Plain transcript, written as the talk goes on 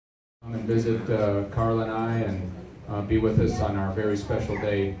and visit Carla and I and be with us on our very special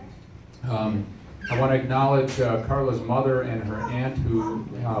day. I want to acknowledge Carla's mother and her aunt who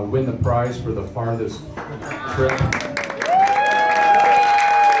win the prize for the farthest trip.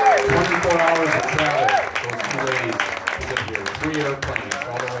 24 hours of travel, those 2 days to get here. 3 airplanes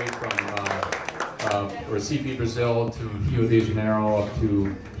all the way from Recife, Brazil to Rio de Janeiro up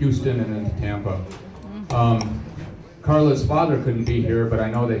to Houston and then to Tampa. Carla's father couldn't be here, but I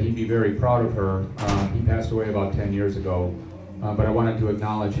know that he'd be very proud of her. He passed away about 10 years ago, but I wanted to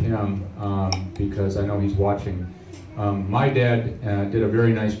acknowledge him because I know he's watching. My dad did a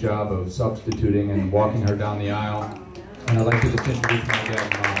very nice job of substituting and walking her down the aisle, and I'd like to just introduce my dad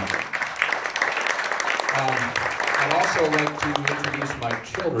and mom. I'd also like to introduce my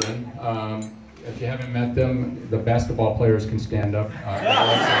children. If you haven't met them, the basketball players can stand up.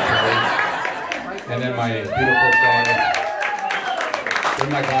 And then my beautiful daughter, they're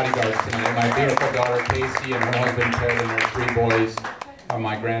my bodyguards tonight. My beautiful daughter Casey and her husband Ted and their 3 boys are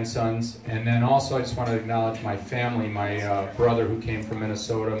my grandsons. And then also I just want to acknowledge my family, my brother who came from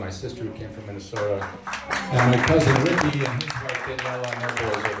Minnesota, my sister who came from Minnesota, and my cousin Ricky and his wife Daniela and their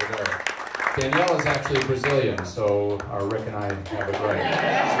boys over there. Daniela is actually Brazilian, so Rick and I have a great.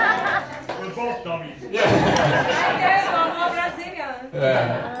 We're both dummies.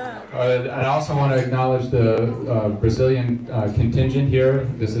 And I also want to acknowledge the Brazilian contingent here.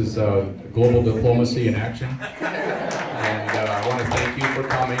 This is global diplomacy in action. And I want to thank you for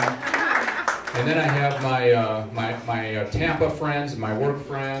coming. And then I have my Tampa friends, my work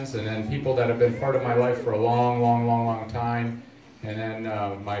friends, and then people that have been part of my life for a long time. And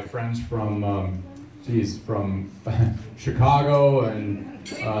then my friends from, from Chicago and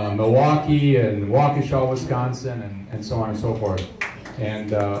Milwaukee and Waukesha, Wisconsin, and so on and so forth.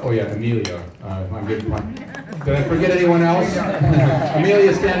 And, oh yeah, Amelia, I'm good one. Did I forget anyone else?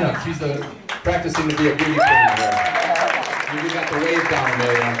 Amelia, stand up. She's practicing to be a beauty queen here. You got the wave down,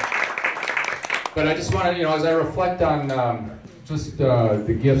 Amelia. But I just want to, as I reflect on just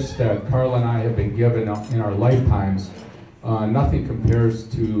the gifts that Carla and I have been given in our lifetimes, nothing compares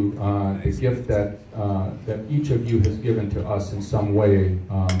to the gift that each of you has given to us in some way.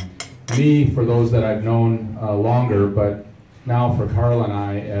 Me, for those that I've known longer, but now for Carla and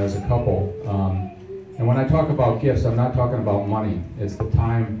I as a couple. And when I talk about gifts, I'm not talking about money. It's the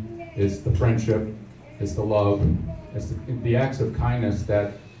time, it's the friendship, it's the love, it's the acts of kindness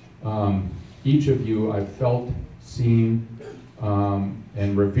that each of you I've felt, seen,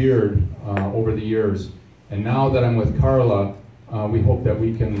 and revered over the years. And now that I'm with Carla, we hope that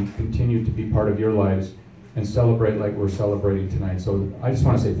we can continue to be part of your lives and celebrate like we're celebrating tonight. So I just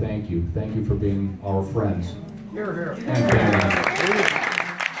want to say thank you. Thank you for being our friends. Here, here. And family.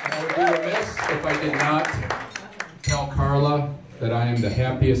 I would be remiss if I did not tell Carla that I am the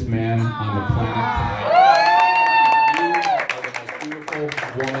happiest man on the planet tonight. You are the most beautiful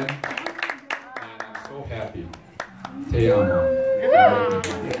woman, and I'm so happy. Te amo.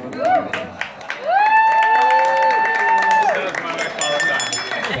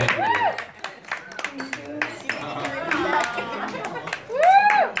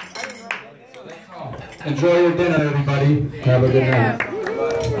 Enjoy your dinner, everybody. Have a good night.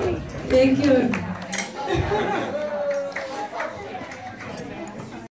 Thank you.